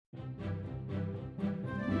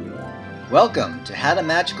Welcome to Had a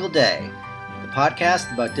Magical Day, the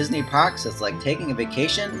podcast about Disney parks that's like taking a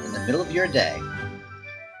vacation in the middle of your day.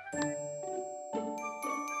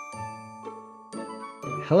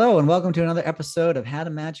 Hello, and welcome to another episode of Had a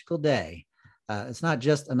Magical Day. It's not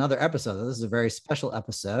just another episode. This is a very special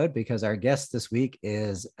episode because our guest this week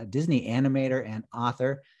is a Disney animator and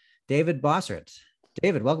author, David Bossert.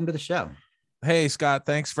 David, welcome to the show. Hey, Scott.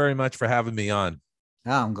 Thanks very much for having me on.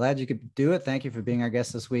 Oh, I'm glad you could do it. Thank you for being our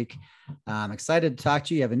guest this week. I'm excited to talk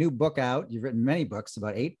to you. You have a new book out. You've written many books,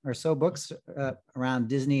 about 8 or so books around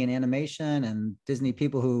Disney and animation and Disney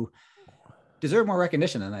people who deserve more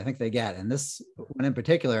recognition than I think they get. And this one in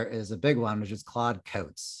particular is a big one, which is Claude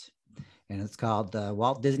Coats. And it's called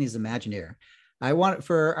Walt Disney's Imagineer. I want,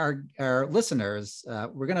 for our listeners,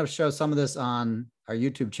 we're going to show some of this on our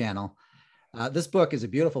YouTube channel. This book is a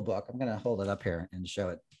beautiful book. I'm going to hold it up here and show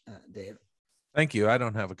it, Dave. Thank you. I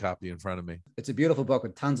don't have a copy in front of me. It's a beautiful book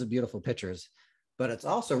with tons of beautiful pictures, but it's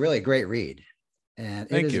also really a great read. And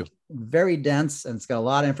it is very dense and it's got a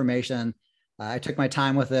lot of information. I took my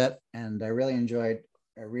time with it and I really enjoyed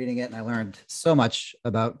reading it. And I learned so much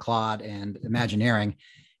about Claude and Imagineering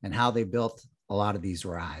and how they built a lot of these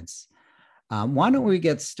rides. Why don't we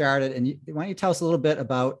get started? And why don't you tell us a little bit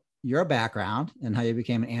about your background and how you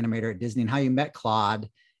became an animator at Disney and how you met Claude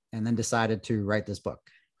and then decided to write this book?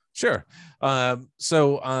 Sure.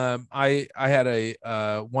 So I had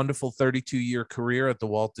a wonderful 32-year career at the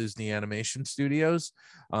Walt Disney Animation Studios.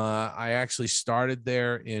 I actually started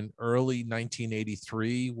there in early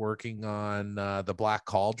 1983 working on The Black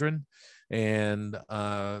Cauldron. And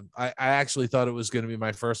I actually thought it was going to be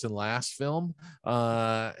my first and last film.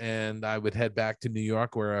 And I would head back to New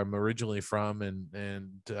York, where I'm originally from,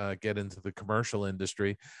 and get into the commercial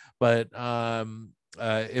industry. But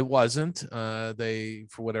it wasn't. They,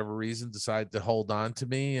 for whatever reason, decided to hold on to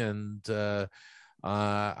me, and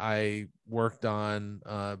I worked on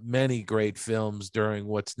many great films during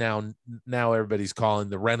what's now everybody's calling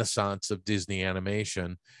the Renaissance of Disney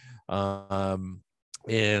animation.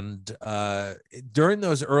 And during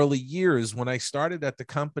those early years, when I started at the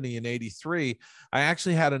company in '83, I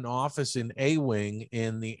actually had an office in A-Wing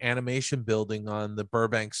in the animation building on the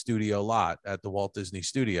Burbank studio lot at the Walt Disney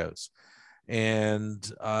Studios.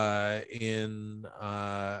 And I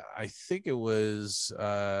think it was,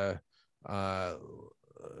 I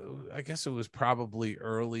guess it was probably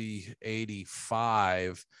early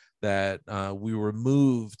 '85 that we were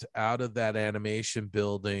moved out of that animation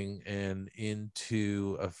building and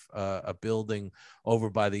into a building over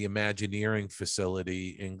by the Imagineering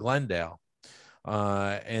facility in Glendale.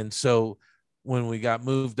 And so when we got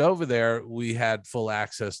moved over there, we had full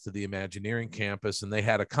access to the Imagineering campus, and they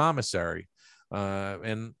had a commissary.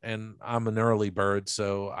 And I'm an early bird,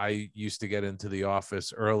 so I used to get into the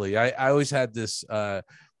office early. I always had this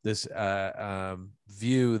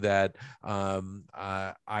view that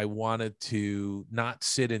I wanted to not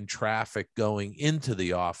sit in traffic going into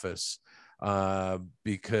the office,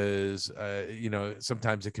 because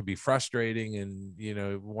sometimes it can be frustrating, and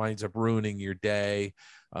it winds up ruining your day.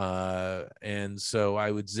 And so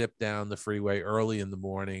I would zip down the freeway early in the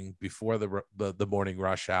morning before the morning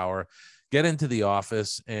rush hour, get into the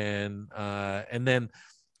office, and then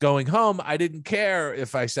going home, I didn't care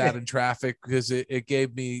if I sat in traffic because it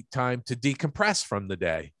gave me time to decompress from the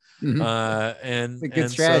day. Mm-hmm. And a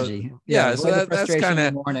good strategy. So that's kind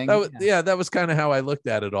of that was kind of how I looked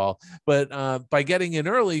at it all. But by getting in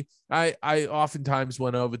early, I oftentimes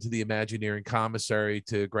went over to the Imagineering commissary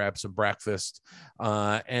to grab some breakfast,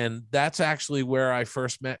 and that's actually where I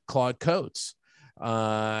first met Claude Coats.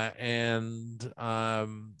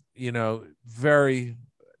 Very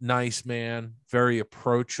nice man, very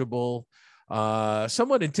approachable,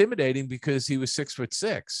 somewhat intimidating because he was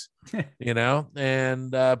 6'6",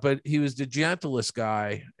 but he was the gentlest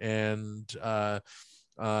guy. And I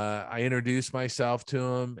introduced myself to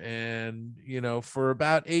him, and for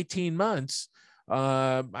about 18 months,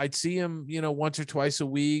 I'd see him, once or twice a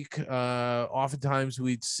week. Oftentimes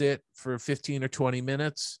we'd sit for 15 or 20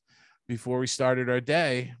 minutes before we started our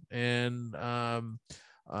day, and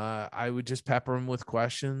I would just pepper him with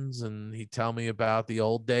questions, and he'd tell me about the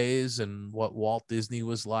old days and what Walt Disney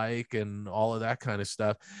was like and all of that kind of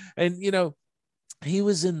stuff. And, he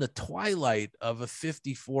was in the twilight of a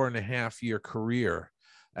 54.5-year career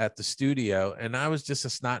at the studio, and I was just a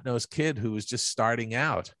snot-nosed kid who was just starting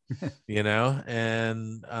out,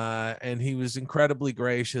 and he was incredibly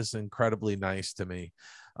gracious, incredibly nice to me.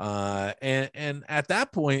 And at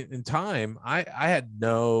that point in time, I had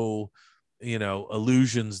no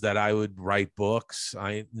illusions that I would write books.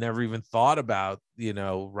 I never even thought about,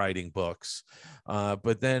 writing books.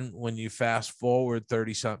 But then when you fast forward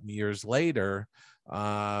 30 something years later,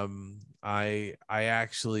 I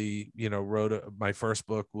actually, wrote my first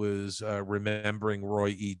book was Remembering Roy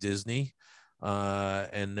E. Disney.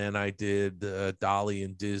 And then I did Dolly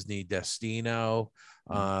and Disney Destino.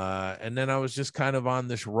 And then I was just kind of on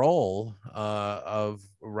this roll of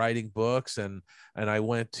writing books, and I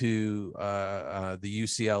went to the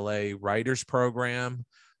UCLA Writers Program.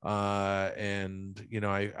 And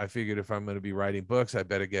I figured if I'm going to be writing books, I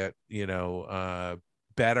better get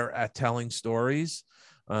better at telling stories.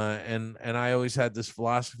 And I always had this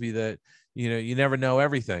philosophy that you never know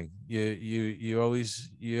everything. You always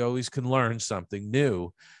can learn something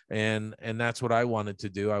new, and that's what I wanted to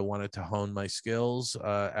do. I wanted to hone my skills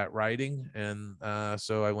at writing, and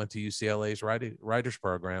so I went to UCLA's writers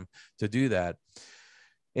program to do that.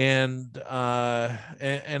 And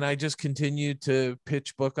I just continued to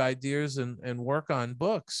pitch book ideas and work on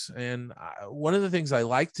books. And one of the things I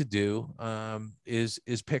like to do is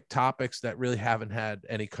pick topics that really haven't had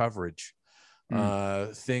any coverage.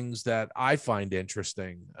 Things that I find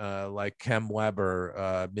interesting, like Kem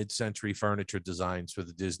Weber, mid-century furniture designs for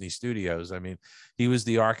the Disney studios. I mean, he was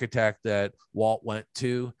the architect that Walt went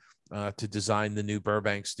to design the new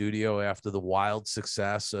Burbank studio after the wild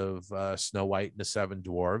success of Snow White and the Seven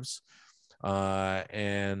Dwarfs.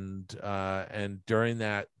 And during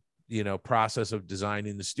that, process of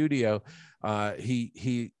designing the studio,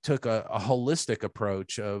 he took a holistic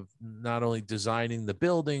approach of not only designing the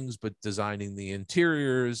buildings, but designing the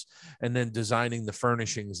interiors, and then designing the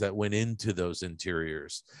furnishings that went into those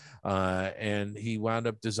interiors. And he wound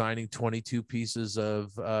up designing 22 pieces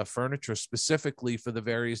of furniture specifically for the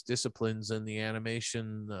various disciplines in the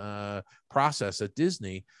animation process at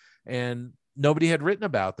Disney. And nobody had written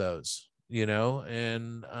about those.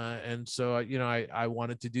 And so I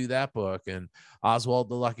wanted to do that book, and Oswald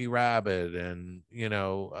the Lucky Rabbit, and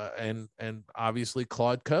and obviously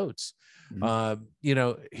Claude Coates.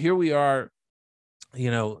 Here we are.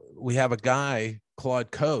 We have a guy,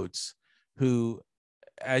 Claude Coates, who,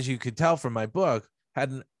 as you could tell from my book,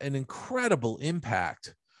 had an incredible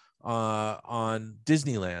impact on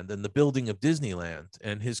Disneyland and the building of Disneyland,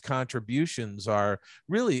 and his contributions are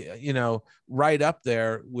really right up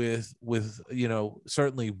there with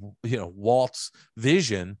certainly Walt's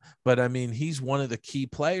vision, but I mean, he's one of the key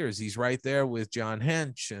players. He's right there with John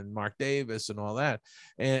Hench and Mark Davis and all that,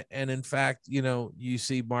 and in fact, you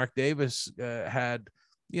see Mark Davis had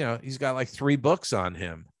he's got like 3 books on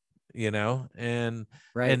him, and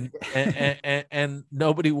Right. and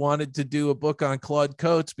nobody wanted to do a book on Claude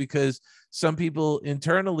Coates because some people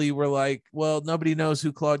internally were like, well, nobody knows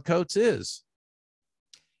who Claude Coates is.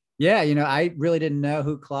 Yeah, I really didn't know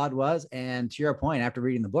who Claude was, and to your point, after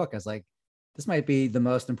reading the book, I was like, this might be the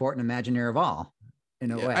most important Imagineer of all,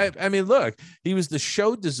 in a way. I mean, look, he was the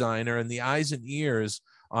show designer and the eyes and ears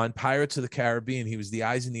on Pirates of the Caribbean. He was the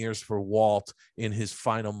eyes and ears for Walt in his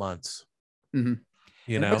final months. Mm-hmm.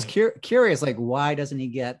 It's curious, like, why doesn't he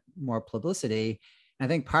get more publicity? And I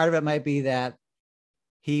think part of it might be that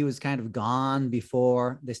he was kind of gone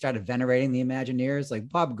before they started venerating the Imagineers. Like,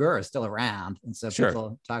 Bob Gurr is still around, and so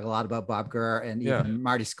people talk a lot about Bob Gurr, and even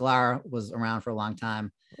Marty Sklar was around for a long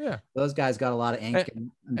time. Yeah, those guys got a lot of ink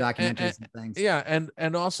and documentaries and things. Yeah,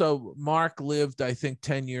 and also Mark lived, I think,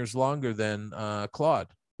 10 years longer than Claude.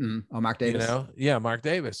 Oh, Mark Davis. Mark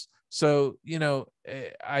Davis. So,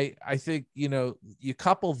 I think, you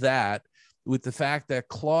couple that with the fact that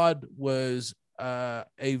Claude was a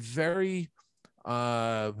very,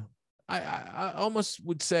 I almost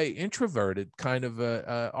would say introverted kind of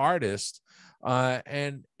a artist.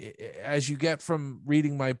 And as you get from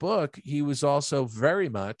reading my book, he was also very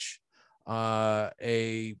much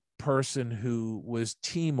a person who was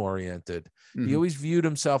team oriented. He always viewed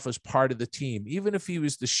himself as part of the team. Even if he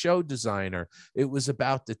was the show designer, it was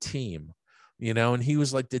about the team, and he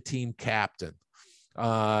was like the team captain.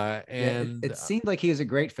 And it seemed like he was a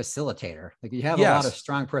great facilitator. Like, you have a lot of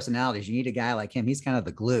strong personalities. You need a guy like him. He's kind of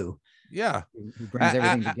the glue. Yeah. Who brings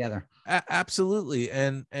everything together. Absolutely.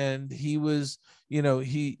 And he was,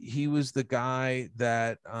 he was the guy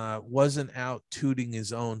that wasn't out tooting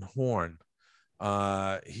his own horn.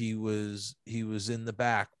 He was in the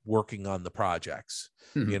back working on the projects,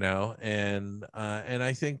 and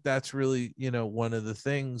I think that's really, one of the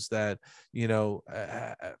things that,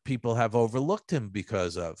 people have overlooked him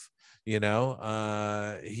because of,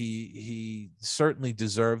 he certainly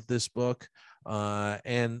deserved this book.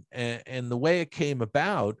 And the way it came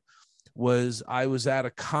about was I was at a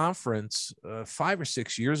conference 5 or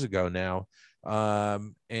 6 years ago now,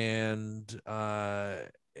 And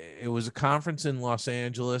it was a conference in Los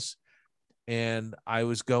Angeles, and I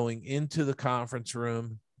was going into the conference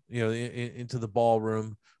room, into the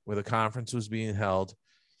ballroom where the conference was being held.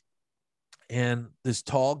 And this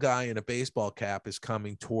tall guy in a baseball cap is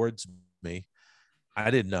coming towards me.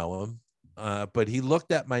 I didn't know him, but he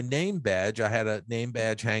looked at my name badge. I had a name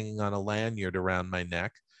badge hanging on a lanyard around my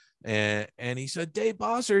neck. And he said, "Dave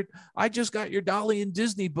Bossert, I just got your Dolly and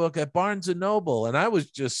Disney book at Barnes and Noble." And I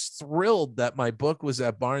was just thrilled that my book was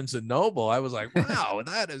at Barnes and Noble. I was like, wow,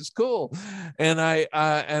 that is cool. And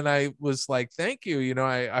I was like, thank you.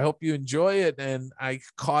 I hope you enjoy it. And I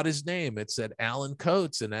caught his name. It said Alan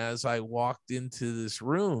Coates. And as I walked into this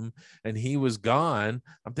room and he was gone,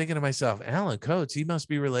 I'm thinking to myself, Alan Coates, he must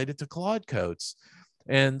be related to Claude Coates.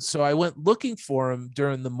 And so I went looking for him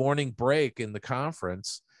during the morning break in the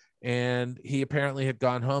conference. And he apparently had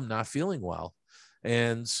gone home not feeling well.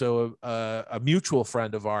 And so a mutual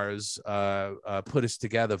friend of ours put us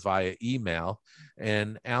together via email.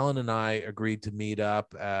 And Alan and I agreed to meet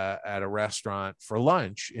up at a restaurant for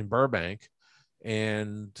lunch in Burbank.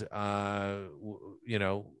 And, by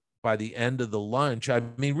the end of the lunch, I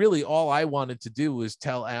mean, really all I wanted to do was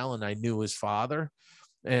tell Alan I knew his father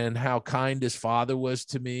and how kind his father was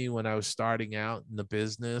to me when I was starting out in the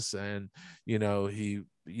business. And, he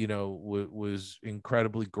was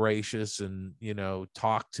incredibly gracious and,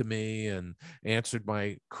 talked to me and answered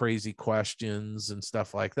my crazy questions and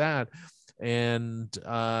stuff like that. And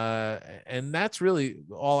that's really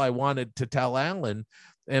all I wanted to tell Alan.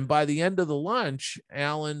 And by the end of the lunch,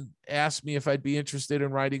 Alan asked me if I'd be interested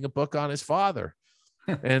in writing a book on his father.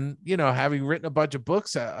 And, having written a bunch of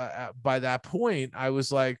books by that point, I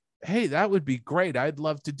was like, hey, that would be great. I'd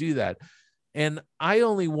love to do that. And I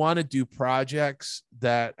only want to do projects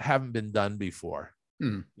that haven't been done before,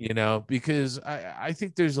 because I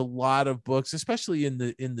think there's a lot of books, especially in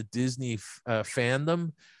the Disney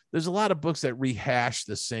fandom. There's a lot of books that rehash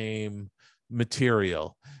the same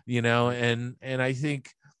material, and I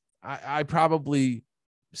think I probably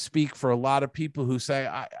speak for a lot of people who say,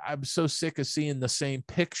 I'm so sick of seeing the same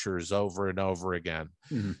pictures over and over again,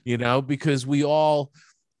 because we all,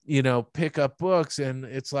 pick up books and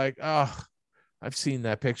it's like, oh, I've seen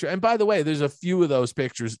that picture. And by the way, there's a few of those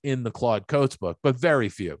pictures in the Claude Coates book, but very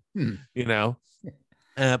few,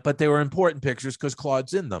 but they were important pictures because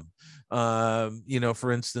Claude's in them.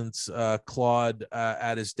 For instance, Claude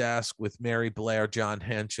at his desk with Mary Blair, John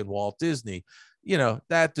Hench, and Walt Disney.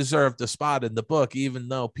 That deserved a spot in the book, even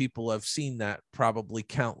though people have seen that probably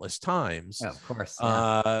countless times. Oh, of course.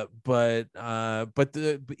 Yeah. But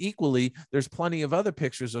equally, there's plenty of other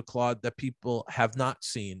pictures of Claude that people have not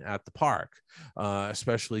seen at the park,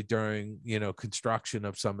 especially during, construction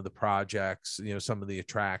of some of the projects, some of the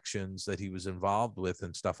attractions that he was involved with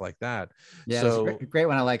and stuff like that. Yeah. So a great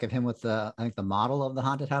one I like of him with I think the model of the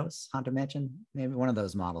haunted house, haunted mansion, maybe one of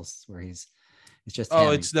those models where it's just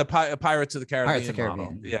him. It's the Pirates of the Caribbean. Pirates of the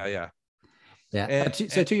Caribbean. Model. Yeah.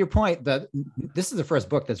 So to your point, this is the first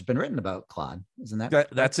book that's been written about Claude, isn't that?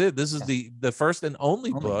 That's it. This is the first and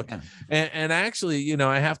only book. Yeah. And actually,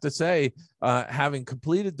 I have to say, having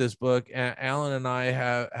completed this book, Alan and I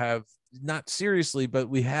have not seriously, but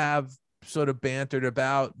we have sort of bantered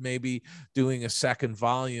about maybe doing a second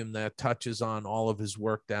volume that touches on all of his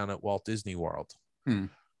work down at Walt Disney World.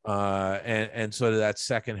 And sort of that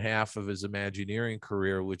second half of his Imagineering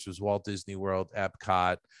career, which was Walt Disney World,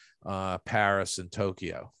 Epcot, Paris, and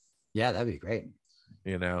Tokyo. Yeah, that'd be great.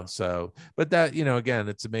 So, but that, again,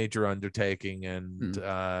 it's a major undertaking, and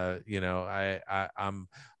I'm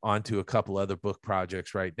on to a couple other book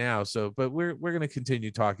projects right now. So, but we're going to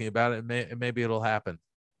continue talking about it, and maybe it'll happen.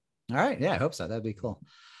 All right. Yeah, I hope so. That'd be cool.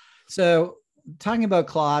 So, talking about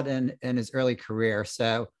Claude and his early career.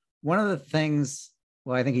 So, one of the things,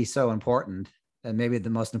 well, I think he's so important, and maybe the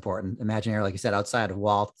most important Imagineer, like you said, outside of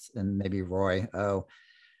Walt and maybe Roy O,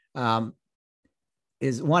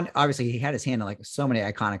 is one, obviously he had his hand on like so many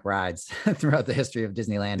iconic rides throughout the history of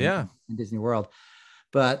Disneyland and Disney World.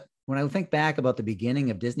 But when I think back about the beginning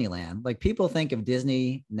of Disneyland, like people think of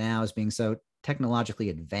Disney now as being so technologically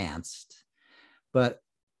advanced, but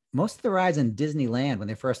most of the rides in Disneyland when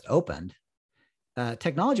they first opened,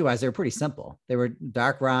 technology-wise, they were pretty simple. They were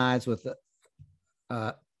dark rides with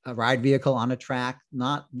a ride vehicle on a track,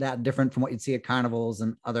 not that different from what you'd see at carnivals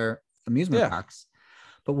and other amusement parks.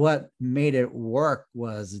 But what made it work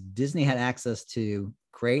was Disney had access to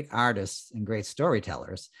great artists and great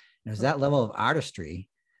storytellers. And it was that level of artistry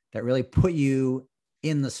that really put you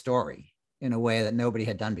in the story in a way that nobody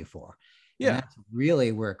had done before. Yeah. And that's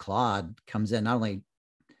really where Claude comes in, not only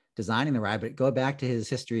designing the ride, but go back to his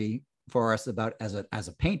history for us about as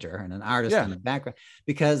a painter and an artist Yeah. on the background,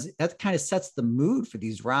 because that kind of sets the mood for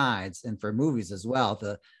these rides and for movies as well.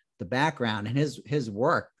 The background and his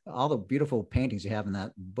work, all the beautiful paintings you have in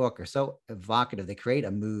that book are so evocative. They create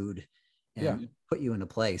a mood Yeah. and put you in a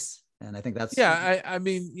place. And I think that's Yeah, I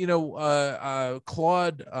mean,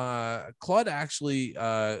 Claude actually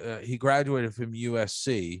he graduated from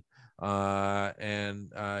USC,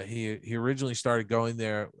 and he originally started going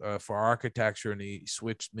there for architecture, and he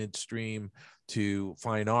switched midstream to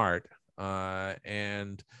fine art.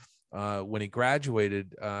 And when he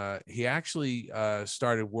graduated, he actually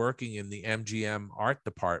started working in the MGM art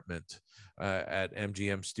department at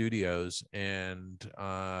MGM Studios, and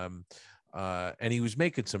he was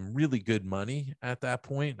making some really good money at that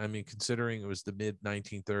point. I mean, considering it was the mid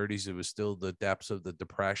 1930s, it was still the depths of the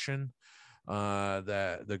Depression,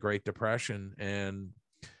 the Great Depression, and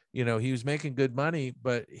he was making good money,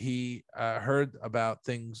 but he heard about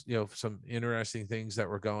things, some interesting things that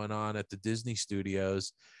were going on at the Disney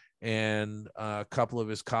studios. And a couple of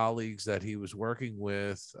his colleagues that he was working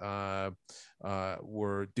with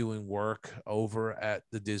were doing work over at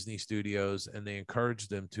the Disney studios, and they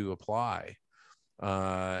encouraged him to apply.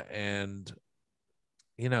 And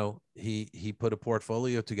he put a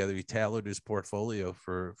portfolio together. He tailored his portfolio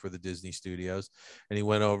for the Disney studios, and he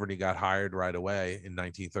went over and he got hired right away in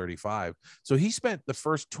 1935. So he spent the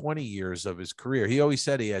first 20 years of his career. He always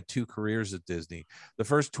said he had two careers at Disney. The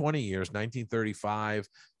first 20 years, 1935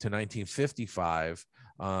 to 1955,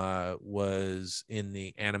 was in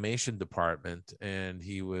the animation department, and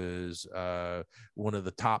he was one of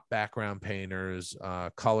the top background painters,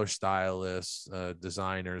 color stylists,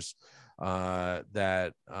 designers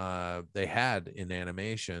that they had in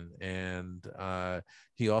animation. And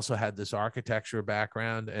he also had this architecture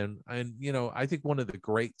background, and I think one of the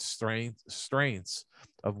great strengths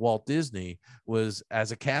of Walt Disney was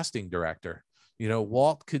as a casting director.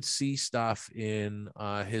 Walt could see stuff in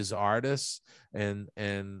his artists, and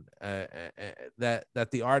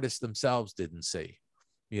that the artists themselves didn't see.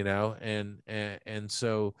 And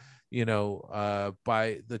so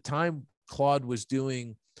by the time Claude was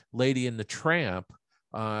doing Lady and the Tramp,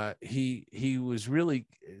 he was really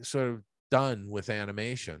sort of done with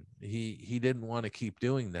animation. He didn't want to keep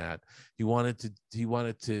doing that. He wanted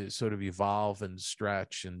to sort of evolve and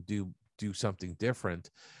stretch and do something different.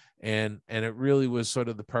 And it really was sort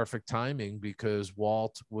of the perfect timing, because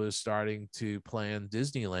Walt was starting to plan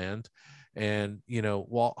Disneyland. And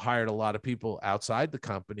Walt hired a lot of people outside the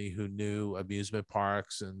company who knew amusement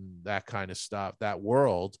parks and that kind of stuff, that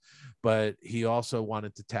world, but he also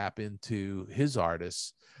wanted to tap into his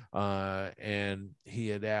artists. And he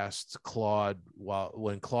had asked Claude,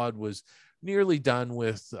 when Claude was nearly done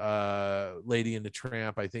with Lady and the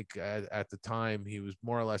Tramp. I think at the time he was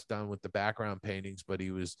more or less done with the background paintings, but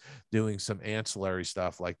he was doing some ancillary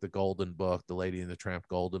stuff like the Golden Book, the Lady and the Tramp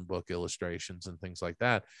Golden Book illustrations and things like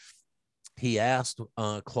that. He asked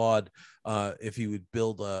Claude if he would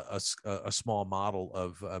build a small model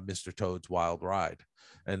of Mr. Toad's Wild Ride.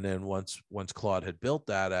 And then once Claude had built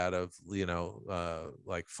that out of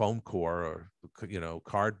like foam core or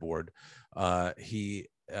cardboard, he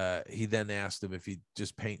then asked him if he'd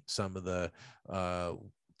just paint some of the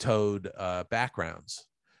Toad backgrounds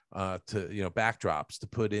to backdrops to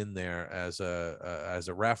put in there as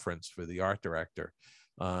a reference for the art director.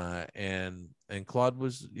 And Claude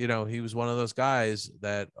was, he was one of those guys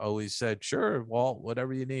that always said, sure, Walt,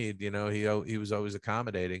 whatever you need. He was always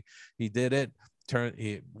accommodating. He did it.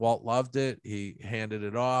 Walt loved it. He handed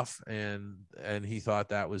it off, and he thought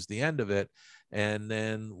that was the end of it. And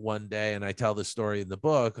then one day, and I tell the story in the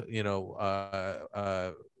book,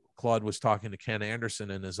 Claude was talking to Ken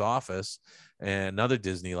Anderson in his office, and another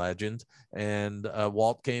Disney legend, and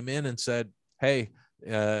Walt came in and said, hey,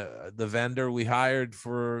 the vendor we hired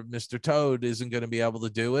for Mr. Toad isn't going to be able to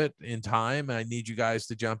do it in time. I need you guys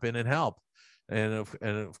to jump in and help. And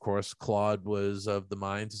of course, Claude was of the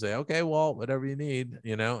mind to say, okay, Walt, whatever you need,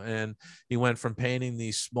 and he went from painting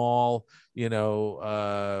these small,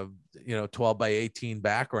 12 by 18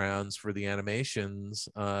 backgrounds for the animations.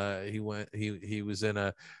 He was in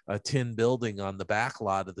a tin building on the back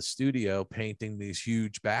lot of the studio, painting these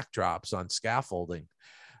huge backdrops on scaffolding.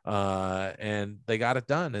 And they got it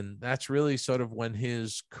done. And that's really sort of when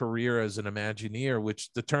his career as an Imagineer,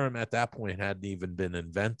 which the term at that point hadn't even been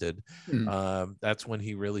invented, that's when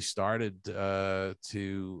he really started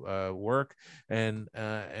to work and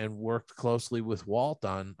worked closely with Walt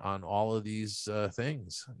on all of these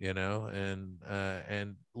things,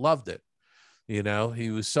 and loved it. You know,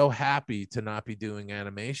 he was so happy to not be doing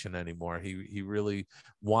animation anymore. He really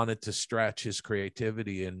wanted to stretch his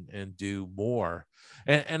creativity and do more.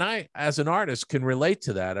 And I, as an artist, can relate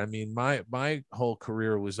to that. I mean, my whole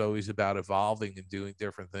career was always about evolving and doing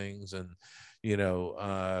different things. And you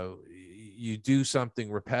know, you do something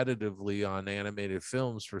repetitively on animated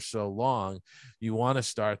films for so long, you want to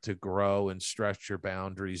start to grow and stretch your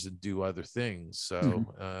boundaries and do other things. Mhm.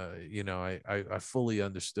 So, you know, I fully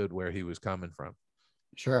understood where he was coming from.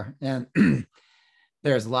 Sure. And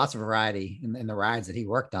there's lots of variety in the rides that he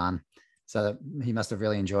worked on. So he must have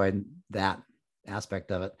really enjoyed that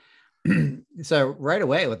aspect of it. So right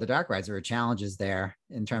away with the dark rides, there were challenges there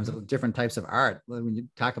in terms Mhm. of different types of art. When you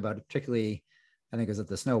talk about it, particularly, I think it was at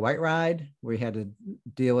the Snow White ride where you had to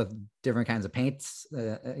deal with different kinds of paints,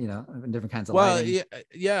 and different kinds of Well, lighting. yeah,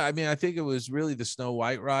 yeah. I mean, I think it was really the Snow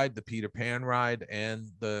White ride, the Peter Pan ride,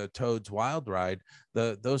 and the Toad's Wild ride.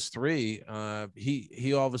 Those three.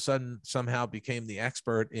 He all of a sudden somehow became the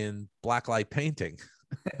expert in blacklight painting.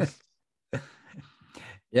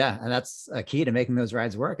 Yeah, and that's a key to making those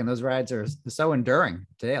rides work. And those rides are so enduring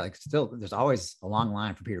today. Like still, there's always a long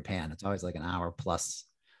line for Peter Pan. It's always like an hour plus,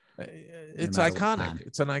 no It's matter what iconic. time.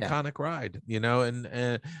 It's an Yeah. iconic ride, you know, and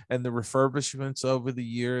the refurbishments over the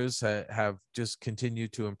years have just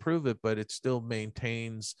continued to improve it, but it still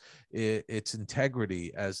maintains its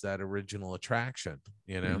integrity as that original attraction,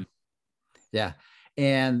 you know. Mhm. Yeah.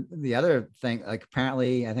 And the other thing, like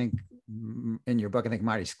apparently, I think in your book, I think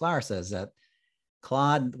Marty Sklar says that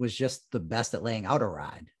Claude was just the best at laying out a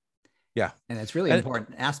ride. Yeah. And it's really And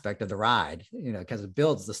important aspect of the ride, because it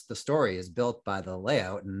builds the story is built by the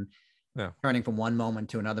layout and yeah. turning from one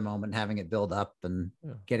moment to another moment, having it build up and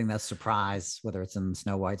Yeah. getting that surprise, whether it's in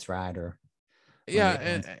Snow White's ride or one of Yeah, the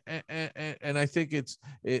other ones. and I think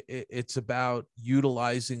it's about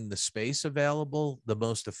utilizing the space available the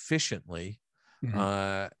most efficiently, Mhm.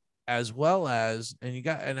 uh, as well as,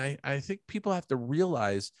 and I think people have to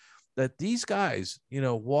realize that these guys, you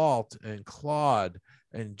know, Walt and Claude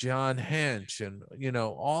and John Hench and you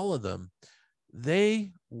know all of them,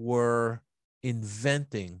 they were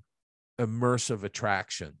inventing immersive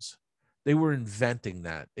attractions. They were inventing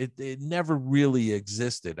that. It never really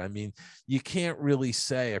existed. I mean, you can't really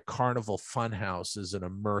say a carnival funhouse is an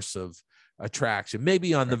immersive attraction.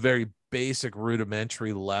 Maybe on the very basic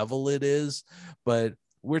rudimentary level it is, but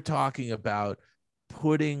we're talking about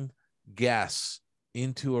putting guests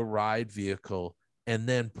into a ride vehicle and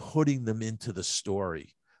then putting them into the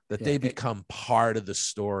story, that Yeah. they become part of the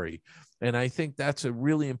story. And I think that's a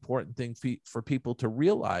really important thing for people to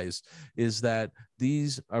realize, is that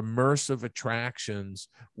these immersive attractions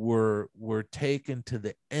were taken to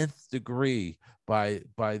the nth degree by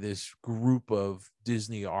this group of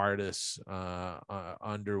Disney artists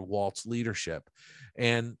under Walt's leadership.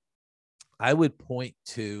 And I would point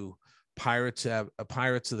to Pirates of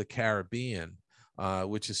the Caribbean,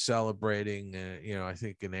 which is celebrating, you know, I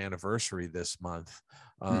think an anniversary this month,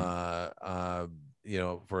 Mm. you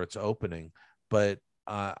know, for its opening. But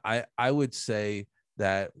I would say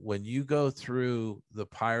that when you go through the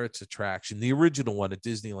Pirates attraction, the original one at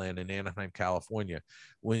Disneyland in Anaheim, California,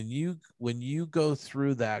 when you go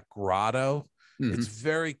through that grotto, it's Mhm.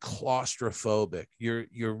 very claustrophobic.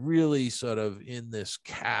 You're really sort of in this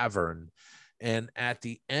cavern, and at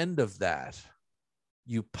the end of that,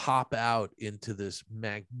 you pop out into this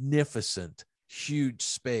magnificent, huge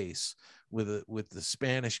space with the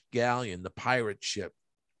Spanish galleon, the pirate ship,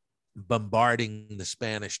 bombarding the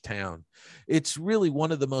Spanish town. It's really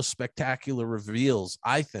one of the most spectacular reveals,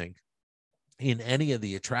 I think, in any of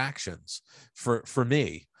the attractions for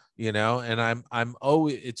me, you know. And I'm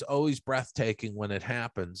always, it's always breathtaking when it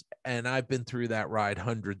happens, and I've been through that ride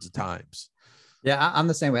hundreds of times. Yeah, I'm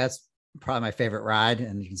the same way. That's probably my favorite ride.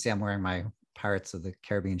 And you can see I'm wearing my Pirates of the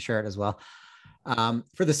Caribbean shirt as well.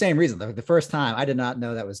 For the same reason. The first time I did not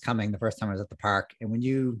know that was coming the first time I was at the park. And when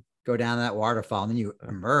you go down that waterfall and then you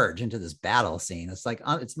emerge into this battle scene, it's like,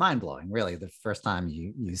 it's mind blowing, really, the first time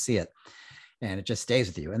you see it. And it just stays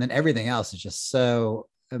with you. And then everything else is just so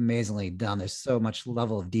amazingly done. There's so much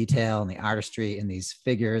level of detail and the artistry in these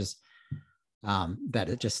figures,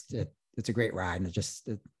 that it's a great ride.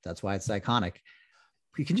 And that's why it's iconic.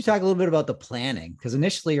 Can you talk a little bit about the planning? Because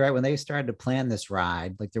initially, right, when they started to plan this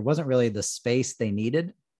ride, like there wasn't really the space they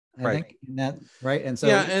needed, I Right. think, in that, right? And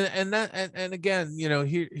Yeah, so, and again, you know,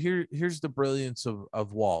 here's the brilliance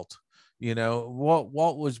of Walt. You know,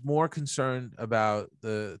 Walt was more concerned about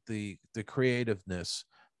the creativeness,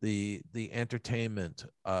 the entertainment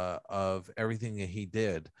of everything that he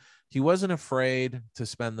did. He wasn't afraid to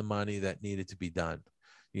spend the money that needed to be done.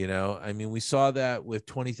 You know, I mean, we saw that with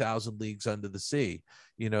 20,000 Leagues Under the Sea.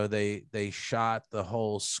 You know, they shot the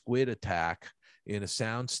whole squid attack in a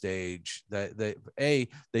soundstage that they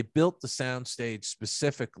built the soundstage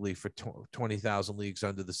specifically for 20,000 Leagues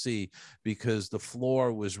Under the Sea because the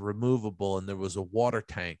floor was removable and there was a water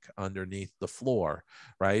tank underneath the floor,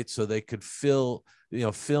 right? So they could film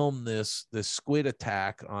this squid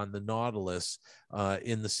attack on the Nautilus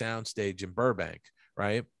in the soundstage in Burbank,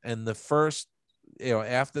 right? And the first,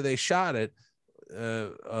 after they shot it,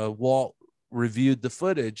 Walt reviewed the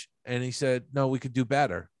footage and he said, no, we could do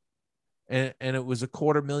better. And it was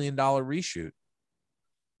 $250,000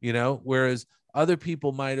 reshoot, whereas other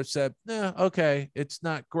people might have said, okay, it's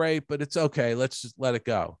not great, but it's okay. Let's just let it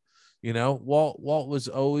go. Walt was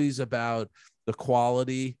always about the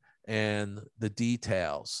quality and the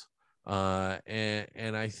details.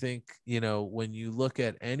 And I think, when you look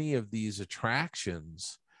at any of these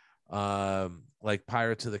attractions, like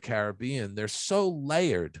Pirates of the Caribbean, they're so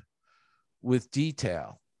layered with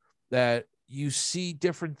detail that you see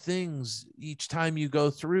different things each time you go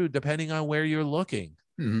through, depending on where you're looking.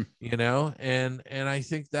 And I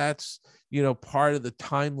think that's, part of the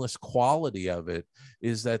timeless quality of it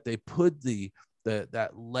is that they put that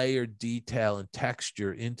layered detail and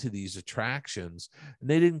texture into these attractions, and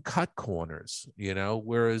they didn't cut corners,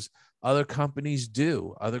 whereas other companies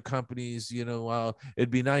do. Other companies, well, it'd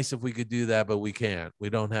be nice if we could do that, but we can't. We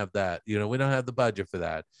don't have that. We don't have the budget for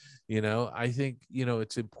that. I think,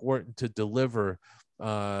 it's important to deliver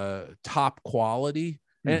top quality.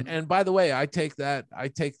 And by the way, I take that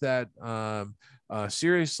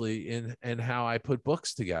seriously in how I put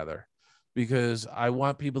books together, because I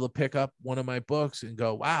want people to pick up one of my books and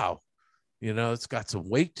go, wow, it's got some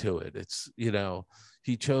weight to it. It's,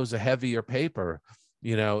 he chose a heavier paper.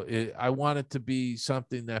 I want it to be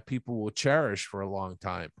something that people will cherish for a long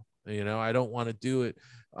time. I don't want to do it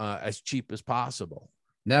as cheap as possible.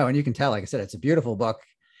 No, and you can tell, like I said, it's a beautiful book.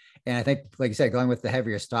 And I think, like you said, going with the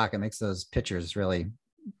heavier stock, it makes those pictures really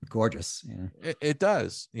gorgeous. It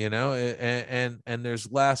does, and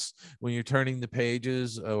there's less when you're turning the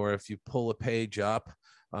pages, or if you pull a page up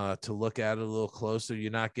to look at it a little closer,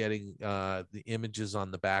 you're not getting the images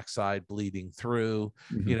on the backside bleeding through.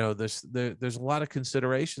 There's a lot of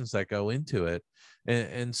considerations that go into it,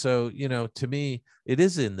 and so to me, it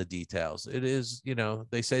is in the details. It is,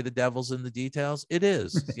 they say the devil's in the details. It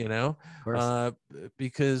is,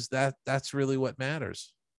 because that's really what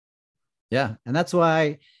matters. Yeah, and that's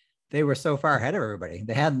why they were so far ahead of everybody.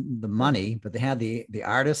 They had the money, but they had the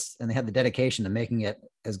artists, and they had the dedication to making it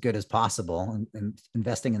as good as possible and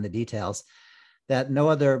investing in the details that no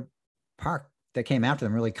other park that came after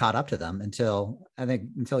them really caught up to them until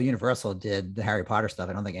Universal did the Harry Potter stuff.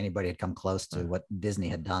 I don't think anybody had come close to what Disney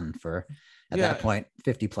had done for, at that point,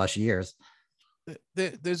 50 plus years.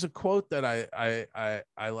 There's a quote that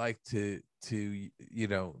I like to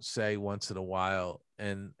say once in a while,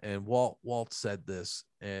 and Walt said this.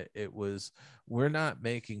 It was, we're not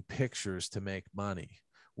making pictures to make money.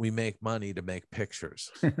 We make money to make pictures.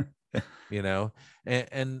 And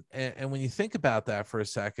when you think about that for a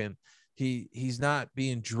second, he's not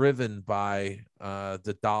being driven by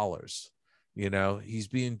the dollars. He's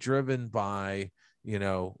being driven by,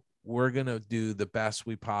 we're going to do the best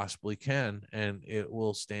we possibly can, and it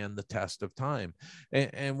will stand the test of time.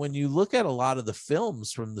 And when you look at a lot of the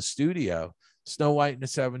films from the studio, Snow White and the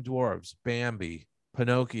Seven Dwarfs, Bambi,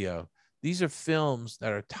 Pinocchio, these are films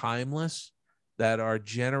that are timeless, that are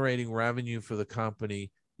generating revenue for the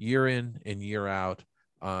company year in and year out.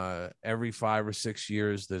 Every 5 or 6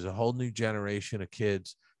 years, there's a whole new generation of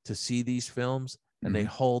kids to see these films, and they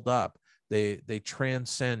hold up. They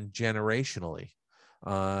transcend generationally.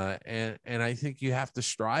 And I think you have to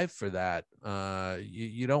strive for that.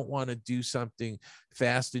 You don't want to do something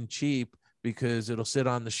fast and cheap because it'll sit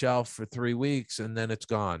on the shelf for 3 weeks and then it's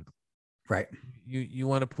gone. Right. You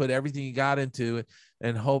want to put everything you got into it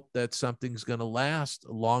and hope that something's going to last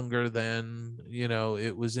longer than,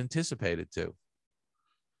 it was anticipated to.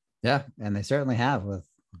 Yeah. And they certainly have, with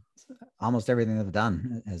almost everything they've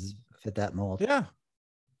done has fit that mold. Yeah.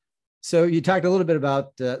 So you talked a little bit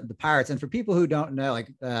about the Pirates, and for people who don't know, like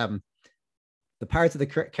the Pirates of the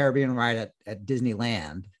Caribbean ride at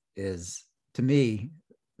Disneyland is, to me,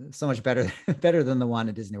 so much better than the one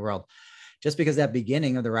at Disney World, just because that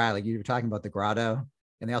beginning of the ride, like you were talking about the grotto,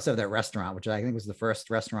 and they also have that restaurant, which I think was the first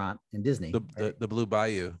restaurant in Disney, the Blue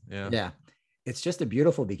Bayou. Yeah. It's just a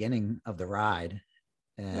beautiful beginning of the ride,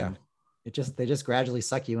 and they just gradually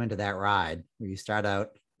suck you into that ride where you start out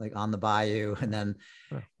like on the bayou, and then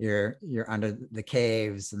you're under the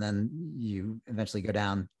caves, and then you eventually go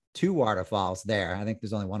down 2 waterfalls there. I think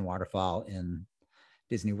there's only 1 waterfall in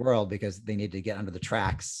Disney World because they needed to get under the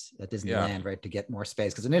tracks at Yeah. Disneyland, right, to get more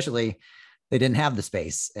space. Because initially they didn't have the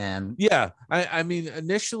space. And Yeah. I mean,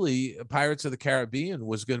 initially, Pirates of the Caribbean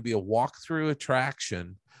was going to be a walkthrough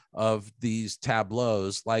attraction of these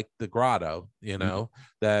tableaus like the grotto,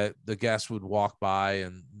 that the guests would walk by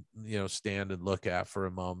and, stand and look at for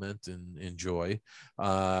a moment and enjoy.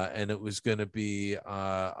 And it was going to be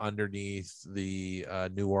underneath the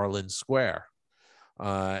New Orleans Square.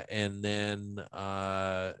 And then,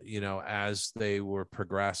 as they were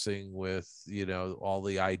progressing with, all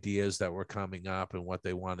the ideas that were coming up and what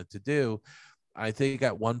they wanted to do, I think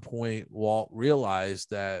at one point Walt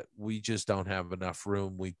realized that we just don't have enough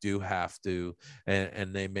room. We do have to,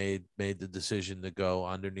 and they made the decision to go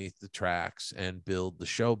underneath the tracks and build the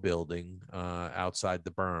show building outside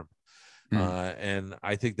the berm. And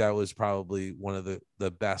I think that was probably one of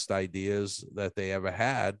the best ideas that they ever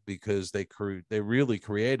had, because they really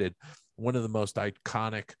created one of the most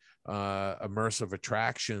iconic immersive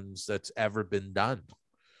attractions that's ever been done,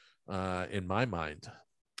 in my mind.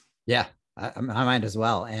 Yeah, my mind as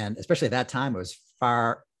well. And especially at that time, it was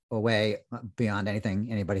far away beyond anything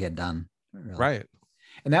anybody had done. Really. Right.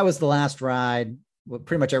 And that was the last ride. Well,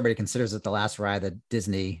 pretty much everybody considers it the last ride that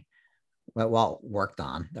Disney Walt worked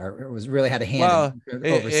on, or it was really had a hand in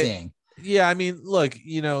overseeing. Yeah, I mean, look,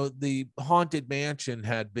 the Haunted Mansion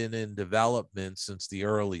had been in development since the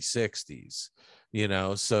early 60s,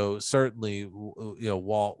 so certainly,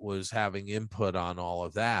 Walt was having input on all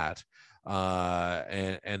of that.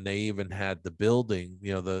 And they even had the building,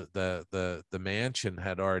 the mansion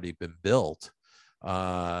had already been built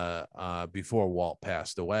before Walt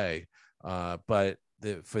passed away. But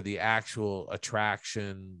for the actual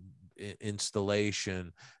attraction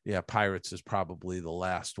installation, Pirates is probably the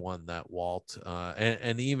last one that Walt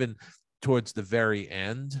and even towards the very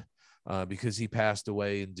end, because he passed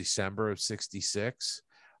away in December of 66.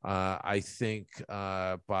 I think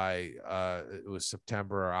by it was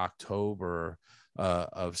September or October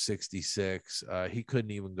of 66, he couldn't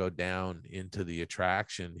even go down into the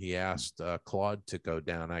attraction. He asked Claude to go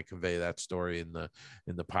down. I convey that story in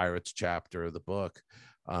the Pirates chapter of the book,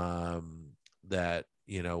 that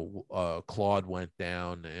Claude went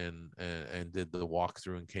down and did the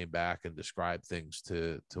walkthrough and came back and described things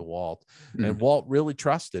to Walt. And Walt really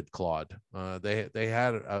trusted Claude. They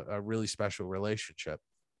had a really special relationship.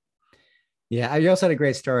 Yeah, you also had a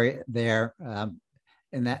great story there on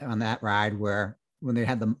that ride, where when they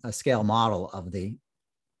had a scale model of the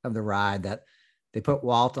ride, that they put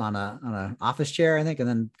Walt on an office chair, I think, and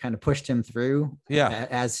then kind of pushed him through,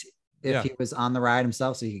 as if he was on the ride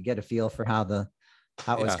himself, so you could get a feel for how it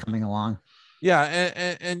was coming along. Yeah,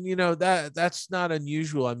 and that's not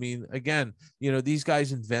unusual. I mean, again, these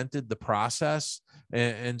guys invented the process,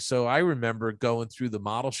 and so I remember going through the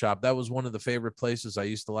model shop. That was one of the favorite places I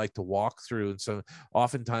used to like to walk through. And so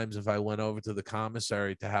oftentimes if I went over to the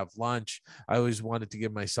commissary to have lunch, I always wanted to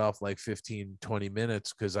give myself like 15-20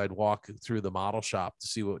 minutes, because I'd walk through the model shop to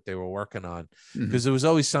see what they were working on, because there was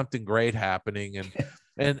always something great happening.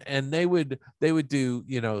 And they would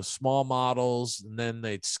do small models, and then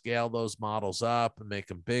they'd scale those models up and make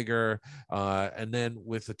them bigger, and then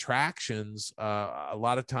with attractions, a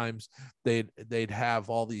lot of times they'd have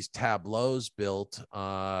all these tableaus built,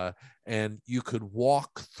 and you could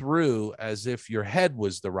walk through as if your head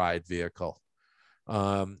was the ride vehicle.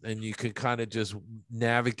 And you could kind of just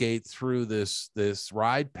navigate through this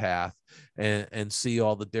ride path and see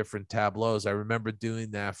all the different tableaus. I remember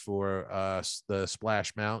doing that for the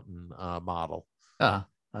Splash Mountain model.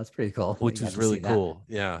 That's pretty cool. Which was really cool.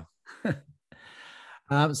 Yeah.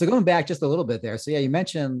 So going back just a little bit there. So yeah, you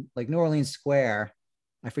mentioned like New Orleans Square.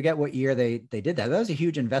 I forget what year they did that. That was a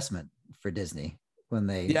huge investment for Disney. When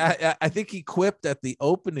they I think he quipped at the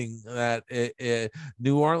opening that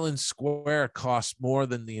New Orleans Square cost more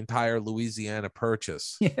than the entire Louisiana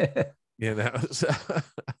Purchase. So,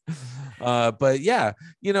 but yeah,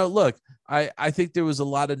 look, I think there was a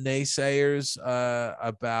lot of naysayers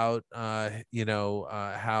about how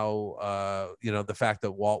the fact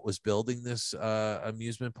that Walt was building this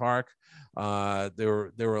amusement park.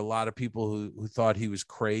 There were a lot of people who thought he was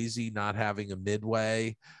crazy not having a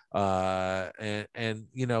midway, and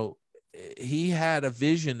he had a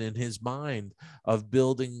vision in his mind of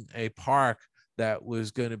building a park that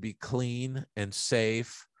was going to be clean and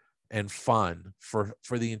safe and fun for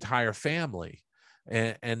the entire family,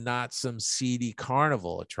 and not some seedy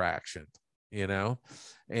carnival attraction, and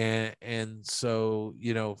so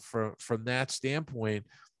from that standpoint,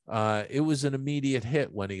 it was an immediate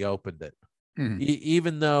hit when he opened it. Mhm.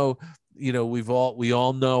 Even though, you know, we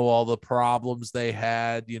all know all the problems they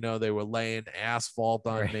had. You know, they were laying asphalt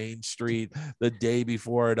on Right. Main Street the day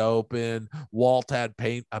before it opened. Walt had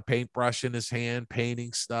a paintbrush in his hand,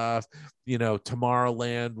 painting stuff. You know,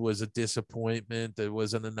 Tomorrowland was a disappointment. There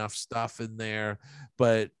wasn't enough stuff in there.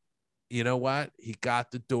 But you know what? He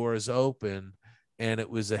got the doors open, and it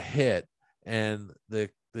was a hit. And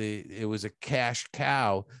it was a cash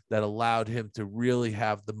cow that allowed him to really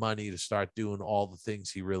have the money to start doing all the things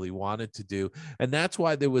he really wanted to do. And that's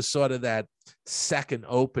why there was sort of that second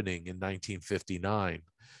opening in 1959.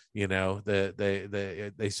 You know,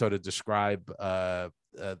 they sort of describe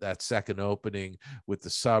that second opening with the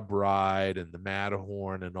sub ride and the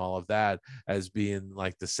Matterhorn and all of that as being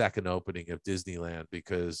like the second opening of Disneyland,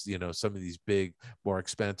 because, you know, some of these big, more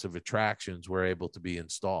expensive attractions were able to be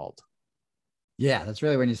installed. Yeah, that's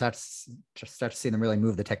really when you start to see them really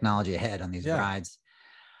move the technology ahead on these Yeah. rides.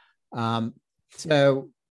 So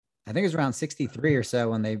I think it was around 63 or so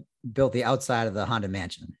when they built the outside of the Haunted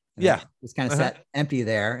Mansion. And Yeah. it was kind of set empty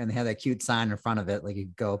there, and they had that cute sign in front of it, like you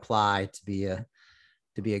go apply to be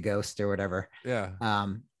a ghost or whatever. Yeah.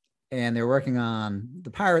 And they're working on the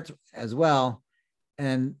Pirates as well.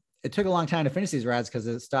 And it took a long time to finish these rides because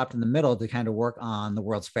it stopped in the middle to kind of work on the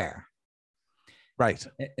World's Fair. Right.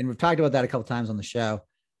 And we've talked about that a couple times on the show,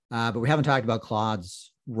 but we haven't talked about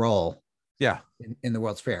Claude's role Yeah. in the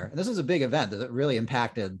World's Fair. And this was a big event that really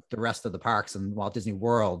impacted the rest of the parks and Walt Disney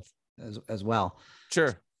World as well.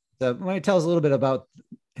 Sure. So why don't you tell us a little bit about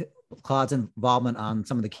Claude's involvement on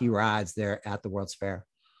some of the key rides there at the World's Fair?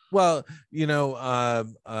 Well, you know,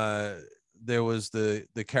 there was the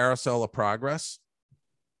Carousel of Progress,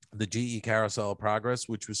 the GE Carousel of Progress,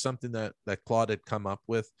 which was something that Claude had come up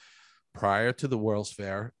with prior to the World's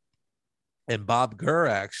Fair. And Bob Gurr,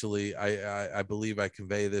 actually, I believe I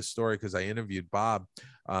convey this story because I interviewed Bob.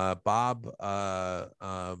 Bob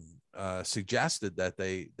suggested that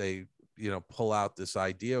they pull out this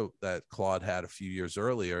idea that Claude had a few years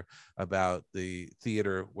earlier about the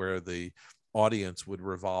theater where the audience would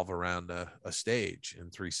revolve around a stage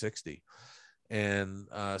in 360. And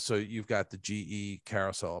so you've got the GE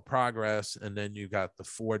Carousel of Progress, and then you got the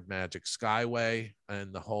Ford Magic Skyway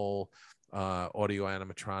and the whole audio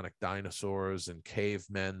animatronic dinosaurs and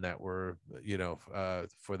cavemen that were,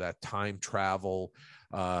 for that time travel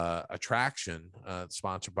attraction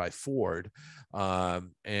sponsored by Ford.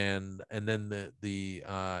 And then the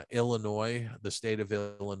Illinois, the state of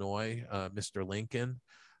Illinois, Mr. Lincoln.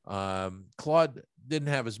 Claude didn't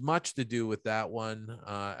have as much to do with that one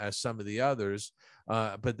as some of the others,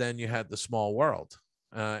 but then you had the Small World,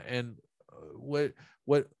 and what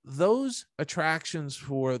those attractions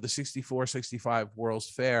for the 64-65 World's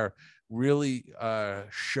Fair really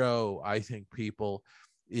show, I think, people,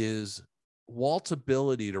 is Walt's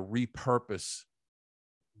ability to repurpose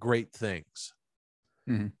great things.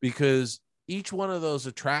 Mm-hmm. Because each one of those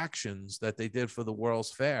attractions that they did for the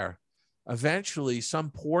World's Fair, eventually some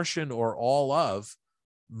portion or all of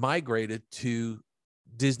migrated to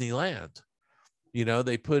Disneyland. You know,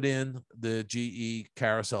 they put in the GE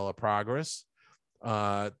Carousel of Progress.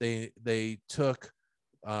 They took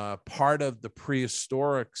part of the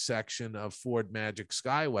prehistoric section of Ford Magic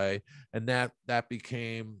Skyway, and that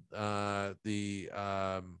became the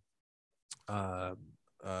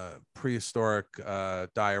prehistoric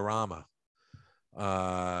diorama.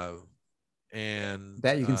 And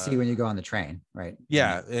that you can see when you go on the train, right?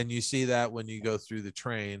 Yeah, and you see that when you go through the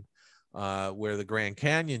train, where the Grand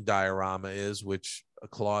Canyon diorama is, which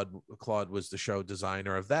Claude was the show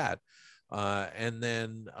designer of that. And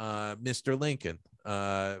then Mr. Lincoln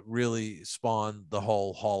really spawned the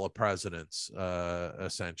whole Hall of Presidents,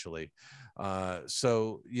 essentially.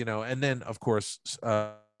 So, and then, of course,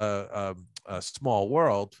 a Small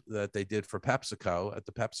World that they did for PepsiCo at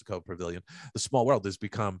the PepsiCo Pavilion. The Small World has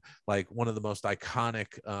become like one of the most iconic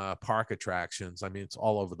park attractions. I mean, it's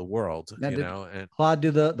all over the world, now, And Claude do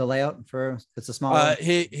the layout for It's a Small World?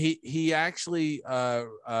 He actually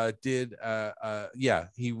did.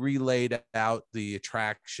 He relayed out the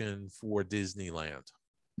attraction for Disneyland.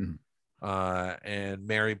 Mm-hmm. And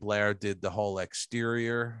Mary Blair did the whole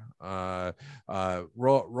exterior.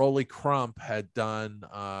 Rolly Crump had done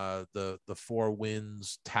the Four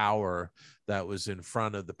Winds Tower that was in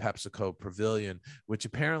front of the PepsiCo Pavilion, which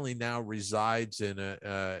apparently now resides in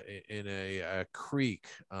a creek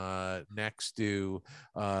next to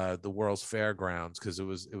the World's Fairgrounds, because it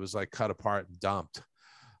was like cut apart and dumped.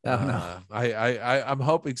 Oh, no. I'm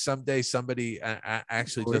hoping someday somebody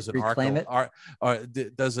actually does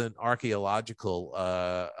an archaeological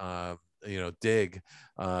dig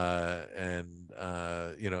and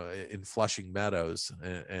in Flushing Meadows,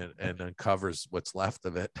 and uncovers what's left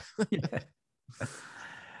of it. Yeah.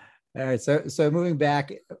 All right. So moving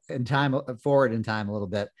back in time, forward in time a little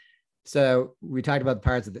bit. So we talked about the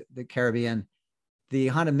Pirates of the Caribbean. The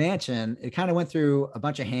Haunted Mansion, it kind of went through a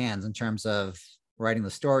bunch of hands in terms of writing the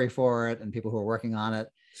story for it and people who were working on it.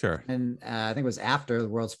 Sure. And I think it was after the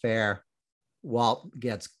World's Fair, Walt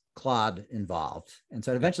gets Claude involved. And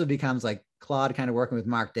so it eventually becomes like Claude kind of working with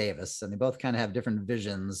Mark Davis, and they both kind of have different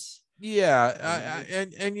visions. Yeah,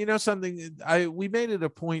 and something, we made it a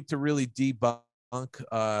point to really debunk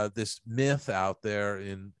this myth out there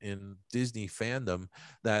in Disney fandom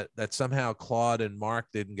that somehow Claude and Mark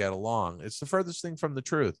didn't get along. It's the furthest thing from the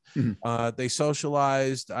truth. Mhm. They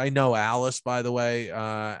socialized. I know Alice, by the way,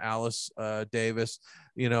 Alice Davis.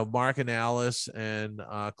 Mark and Alice and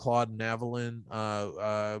Claude and Evelyn,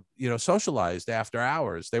 socialized after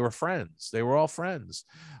hours. They were friends. They were all friends.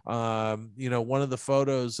 One of the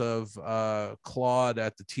photos of Claude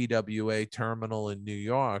at the TWA terminal in New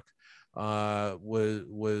York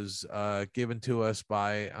was given to us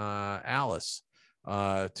by Alice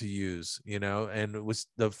to use, and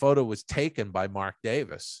the photo was taken by Mark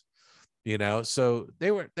Davis, so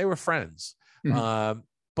they were friends. Mhm.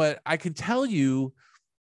 But I can tell you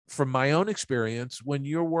from my own experience, when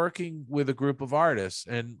you're working with a group of artists,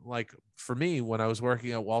 and like for me, when I was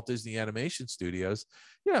working at Walt Disney Animation Studios,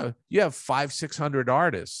 you have 500-600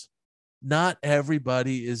 artists. Not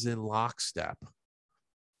everybody is in lockstep.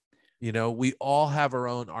 We all have our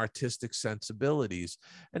own artistic sensibilities,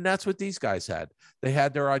 and that's what these guys had. They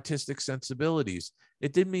had their artistic sensibilities.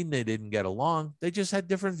 It didn't mean they didn't get along. They just had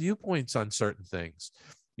different viewpoints on certain things.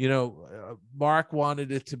 Mark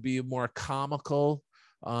wanted it to be more comical.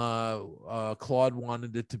 Claude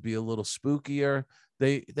wanted it to be a little spookier.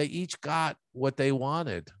 They each got what they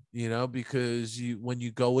wanted, because when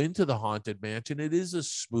you go into the Haunted Mansion, it is a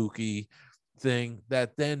spooky thing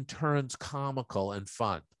that then turns comical and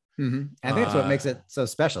fun. Mm-hmm. I think that's what makes it so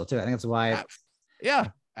special too. I think that's why, yeah,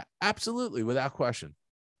 absolutely, without question.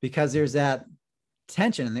 because there's that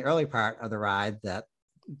tension in the early part of the ride that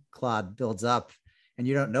Claude builds up, and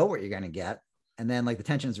you don't know what you're going to get, and then like the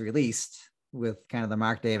tension is released with kind of the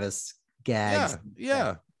Mark Davis gags.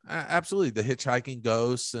 Yeah, absolutely. The hitchhiking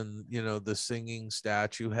ghosts, and the singing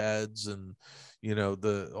statue heads, and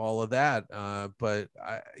all of that. But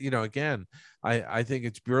again, I think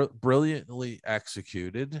it's brilliantly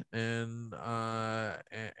executed, and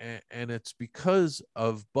it's because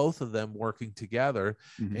of both of them working together,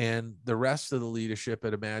 Mm-hmm. and the rest of the leadership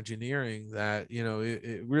at Imagineering, that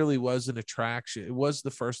it really was an attraction. It was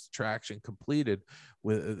the first attraction completed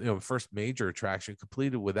with first major attraction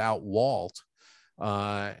completed without Walt,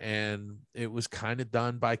 and it was kind of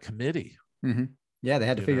done by committee. Mm-hmm. Yeah, they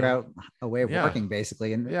had to figure out a way of working,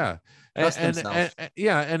 basically, and trust themselves.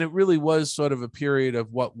 And it really was sort of a period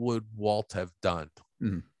of what would Walt have done?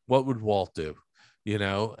 Mm-hmm. What would Walt do?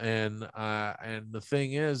 And the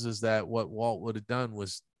thing is that what Walt would have done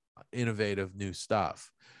was innovative new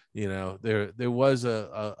stuff. There was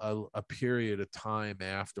a period of time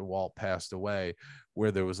after Walt passed away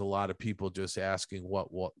where there was a lot of people just asking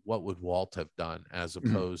what would Walt have done, as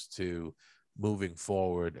opposed to moving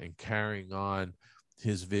forward and carrying on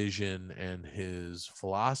his vision and his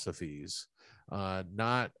philosophies,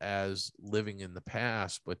 not as living in the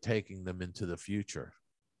past, but taking them into the future.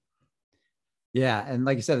 Yeah, and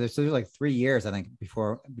like you said, there's like 3 years, I think,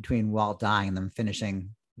 between Walt dying and them finishing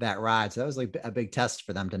that ride. So that was like a big test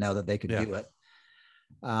for them to know that they could do it.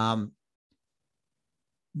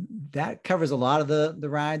 That covers a lot of the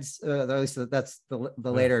rides. At least that's the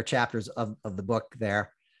later chapters of the book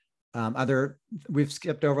there. We've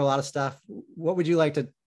skipped over a lot of stuff. What would you like to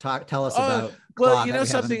tell us about Claude? Well,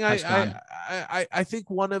 something I think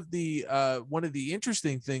one of the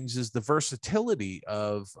interesting things is the versatility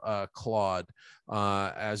of Claude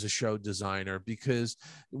as a show designer, because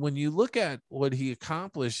when you look at what he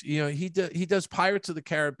accomplished, he does Pirates of the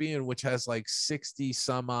Caribbean, which has like 60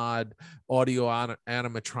 some odd audio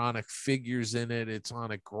animatronic figures in it. It's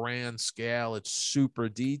on a grand scale. It's super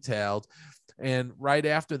detailed. And right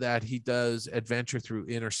after that, he does Adventure Through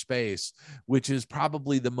Inner Space, which is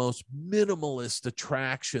probably the most minimalist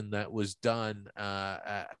attraction that was done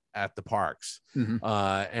at the parks. Mm-hmm.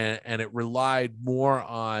 And it relied more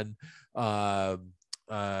on the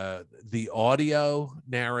audio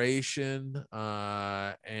narration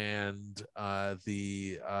and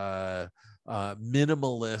the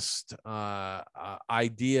minimalist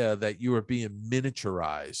idea that you were being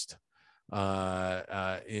miniaturized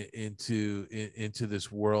into this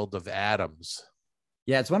world of atoms.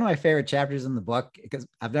 Yeah, it's one of my favorite chapters in the book because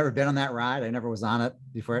I've never been on that ride. I never was on it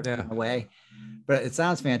before it Yeah. went away, but it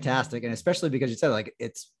sounds fantastic, and especially because you said like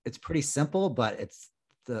it's pretty simple, but it's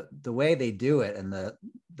the way they do it and the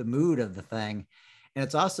mood of the thing, and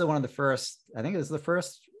it's also one of the first. I think it was the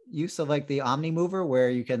first use of like the Omni Mover where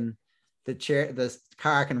you can the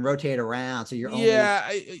car can rotate around, so you're only Yeah,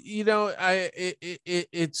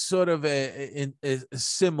 it's sort of a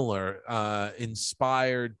similar,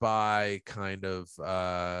 inspired by kind of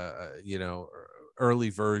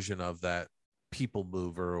early version of that people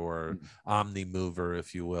mover or Omni Mover,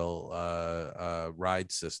 if you will,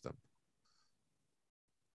 ride system.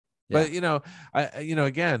 yeah. But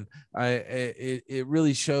again, it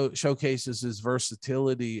really showcases his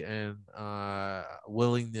versatility and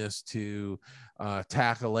willingness to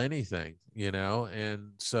tackle anything,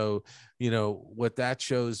 and so what that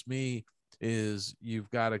shows me is you've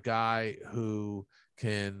got a guy who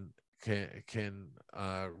can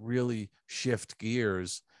really shift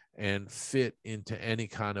gears and fit into any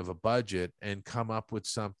kind of a budget and come up with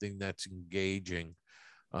something that's engaging.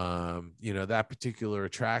 That particular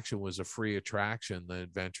attraction was a free attraction, the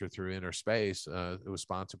Adventure Through Inner Space. It was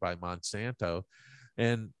sponsored by Monsanto,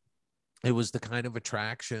 and it was the kind of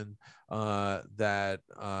attraction that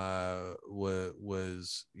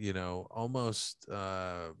was almost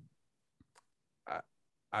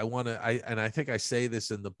I think I say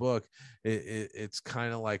this in the book. It's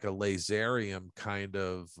kind of like a laserium kind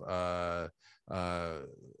of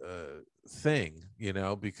thing,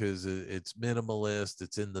 because it's minimalist,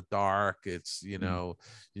 it's in the dark, it's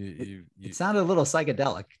It sounded a little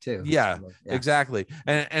psychedelic too. yeah, Yeah. exactly.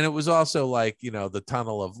 And it was also like, the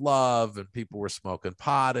tunnel of love, and people were smoking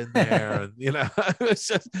pot in there, and it was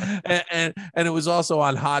just, and it was also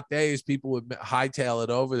on hot days, people would hightail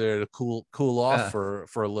it over there to cool off for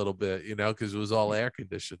a little bit, because it was all air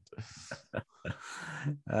conditioned.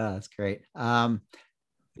 That's great.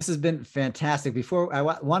 This has been fantastic.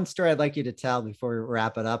 One story I'd like you to tell before we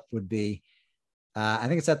wrap it up would be, I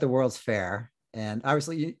think it's at the World's Fair, and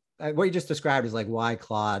obviously what you just described is like why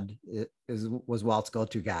Claude was Walt's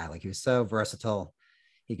go-to guy. Like he was so versatile,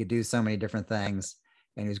 he could do so many different things,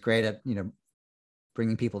 and he was great at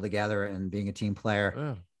bringing people together and being a team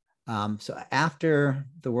player. Yeah. So after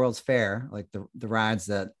the World's Fair, like the rides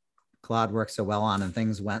that Claude worked so well on and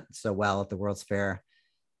things went so well at the World's Fair,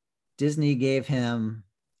 Disney gave him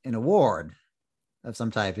an award of some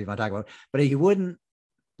type, if you want to talk about, but he wouldn't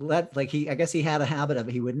I guess he had a habit of,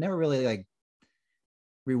 he would never really like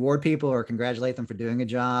reward people or congratulate them for doing a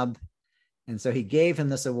job. And so he gave him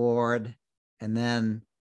this award, and then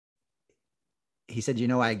he said,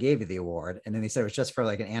 I gave you the award. And then he said it was just for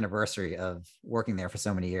like an anniversary of working there for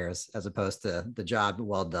so many years, as opposed to the job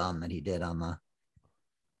well done that he did on the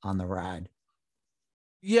ride.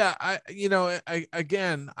 Yeah, I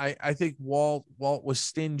think Walt was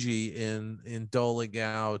stingy in doling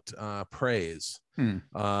out praise.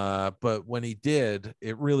 But when he did,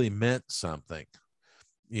 it really meant something,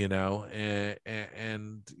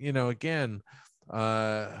 and again,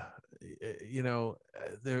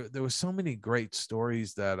 there was so many great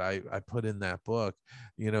stories that I put in that book.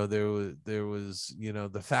 There was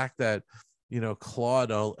the fact that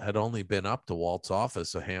Claude had only been up to Walt's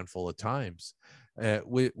office a handful of times,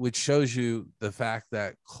 which shows you the fact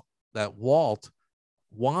that Walt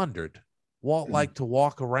wandered. Walt liked to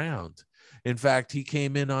walk around. In fact, he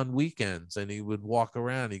came in on weekends and he would walk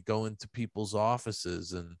around. He'd go into people's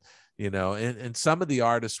offices, and and some of the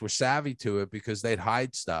artists were savvy to it because they'd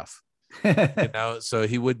hide stuff. So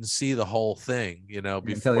he wouldn't see the whole thing, Until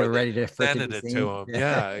they were ready to presented it to him.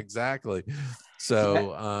 Yeah, exactly.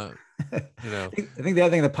 So, I think the other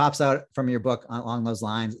thing that pops out from your book along those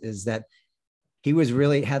lines is that he was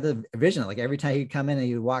really had the vision. Like every time he'd come in and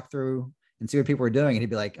he'd walk through and see what people were doing, and he'd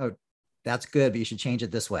be like, "Oh, that's good, but you should change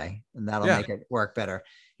it this way, and that'll make it work better."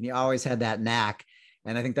 And he always had that knack.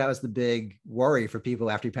 And I think that was the big worry for people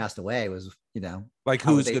after he passed away was, like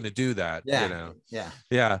who's going to do that? Yeah.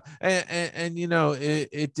 Yeah. And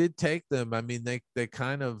it did take them. I mean, they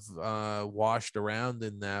kind of washed around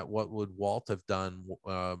in that what would Walt have done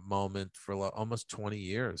moment for almost 20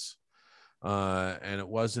 years. And it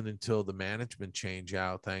wasn't until the management change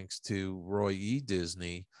out, thanks to Roy E.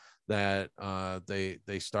 Disney, that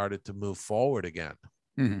they started to move forward again.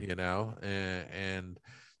 And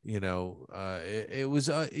it was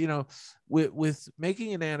with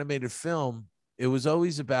making an animated film, it was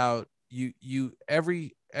always about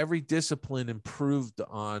every discipline improved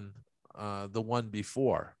on the one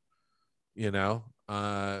before,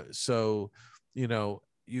 so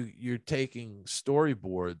you're taking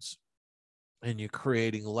storyboards and you're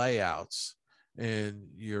creating layouts and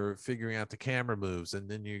you're figuring out the camera moves, and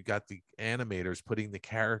then you got the animators putting the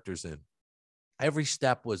characters in. Every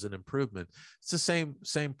step was an improvement. It's the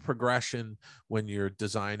same progression when you're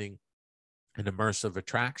designing an immersive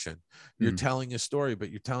attraction. You're telling a story, but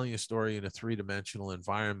you're telling a story in a three-dimensional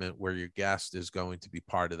environment where your guest is going to be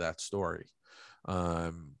part of that story.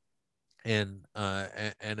 And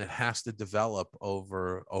it has to develop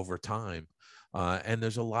over time. And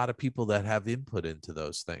there's a lot of people that have input into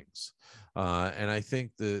those things. And I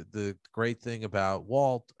think the great thing about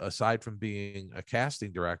Walt, aside from being a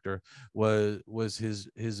casting director, was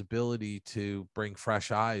his ability to bring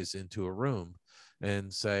fresh eyes into a room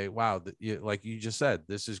and say, wow, like you just said,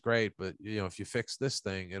 this is great, but if you fix this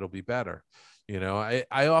thing, it'll be better. I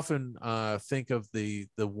often think of the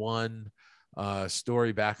one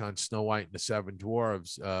story back on Snow White and the Seven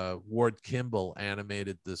Dwarves. Ward Kimball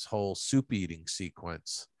animated this whole soup eating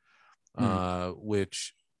sequence,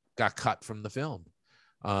 which got cut from the film.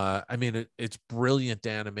 I mean, it's brilliant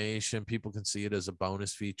animation. People can see it as a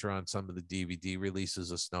bonus feature on some of the DVD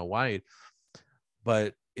releases of Snow White,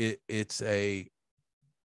 but it's a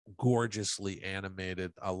gorgeously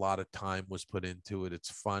animated. A lot of time was put into it.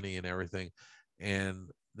 It's funny and everything, and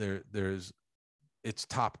it's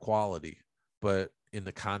top quality. But in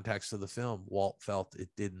the context of the film, Walt felt it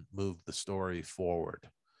didn't move the story forward,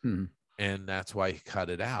 and that's why he cut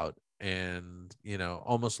it out. And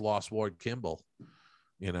almost lost Ward Kimball,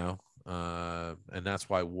 and that's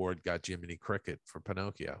why Ward got Jiminy Cricket for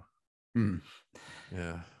Pinocchio.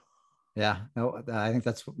 Yeah, no, I think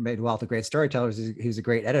that's what made Walt a great storyteller. He's a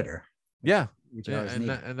great editor. Yeah.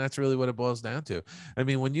 And that's really what it boils down to. I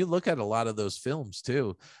mean, when you look at a lot of those films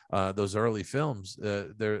too, those early films,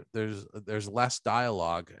 there's less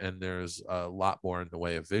dialogue and there's a lot more in the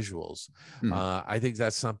way of visuals. I think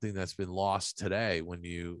that's something that's been lost today. When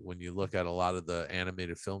you look at a lot of the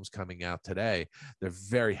animated films coming out today, they're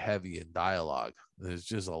very heavy in dialogue. There's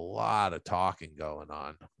just a lot of talking going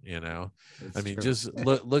on, I mean, just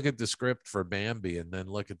look at the script for Bambi and then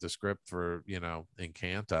look at the script for,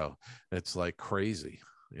 Encanto. It's like crazy.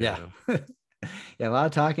 Yeah. A lot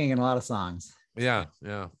of talking and a lot of songs. Yeah.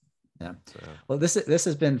 Well, this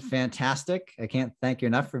has been fantastic. I can't thank you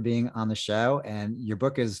enough for being on the show, and your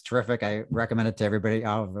book is terrific. I recommend it to everybody,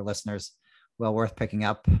 all of our listeners. Well worth picking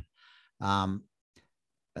up.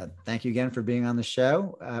 Thank you again for being on the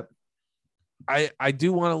show. I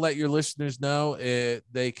do want to let your listeners know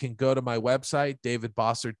they can go to my website,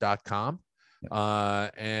 davidbossert.com.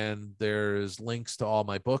 And there's links to all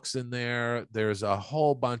my books in there. There's a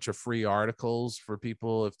whole bunch of free articles for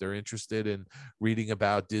people if they're interested in reading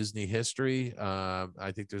about Disney history.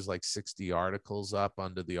 I think there's like 60 articles up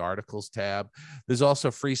under the articles tab. There's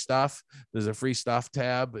also free stuff. There's a free stuff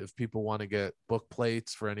tab if people want to get book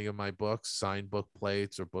plates for any of my books, signed book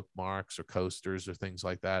plates or bookmarks or coasters or things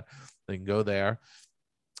like that. They can go there.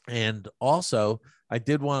 And also, I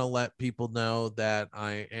did want to let people know that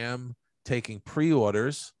I am taking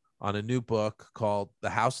pre-orders on a new book called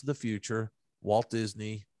The House of the Future, Walt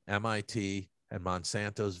Disney, MIT, and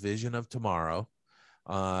Monsanto's Vision of Tomorrow.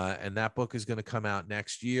 And that book is going to come out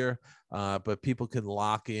next year, but people can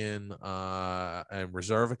lock in and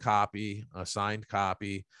reserve a copy, a signed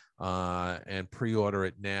copy, and pre-order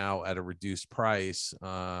it now at a reduced price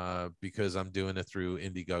because I'm doing it through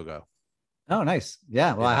Indiegogo. Oh, nice.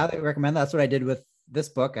 Yeah. Well, I highly recommend that. That's what I did with this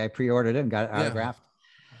book. I pre-ordered it and got it autographed.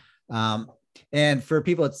 And for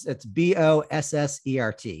people, it's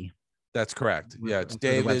Bossert. That's correct. Yeah, it's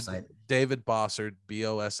David Bossert,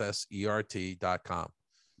 Bossert.com.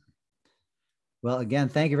 Well, again,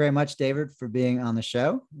 thank you very much, David, for being on the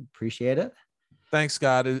show. Appreciate it. Thanks,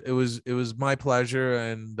 Scott. It was my pleasure,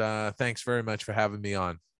 and thanks very much for having me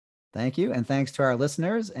on. Thank you, and thanks to our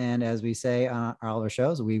listeners. And as we say on all our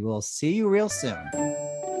shows, we will see you real soon.